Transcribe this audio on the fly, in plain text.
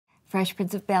Fresh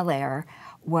Prince of Bel-Air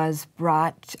was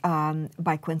brought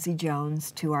by Quincy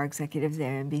Jones to our executives at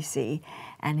NBC,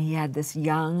 and he had this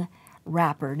young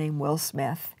rapper named Will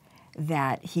Smith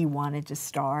that he wanted to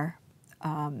star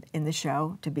in the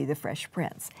show to be the Fresh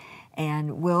Prince.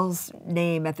 And Will's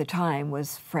name at the time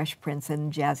was Fresh Prince,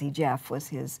 and Jazzy Jeff was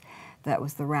that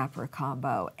was the rapper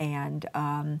combo. And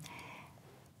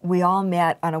we all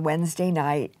met on a Wednesday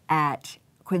night at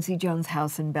Quincy Jones'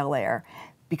 house in Bel-Air,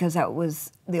 because that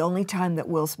was the only time that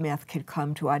Will Smith could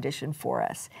come to audition for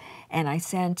us. And I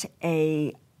sent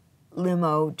a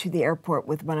limo to the airport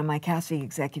with one of my casting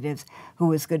executives who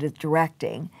was good at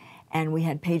directing, and we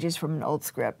had pages from an old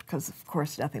script, because of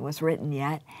course nothing was written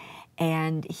yet,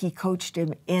 and he coached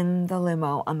him in the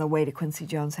limo on the way to Quincy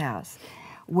Jones' house.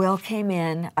 Will came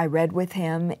in, I read with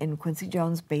him in Quincy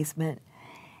Jones' basement,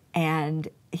 and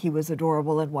he was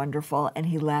adorable and wonderful, and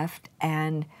he left,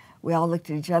 and we all looked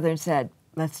at each other and said,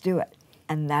 let's do it.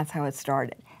 And that's how it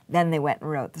started. Then they went and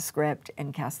wrote the script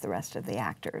and cast the rest of the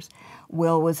actors.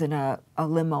 Will was in a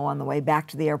limo on the way back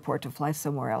to the airport to fly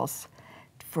somewhere else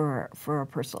for a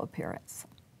personal appearance.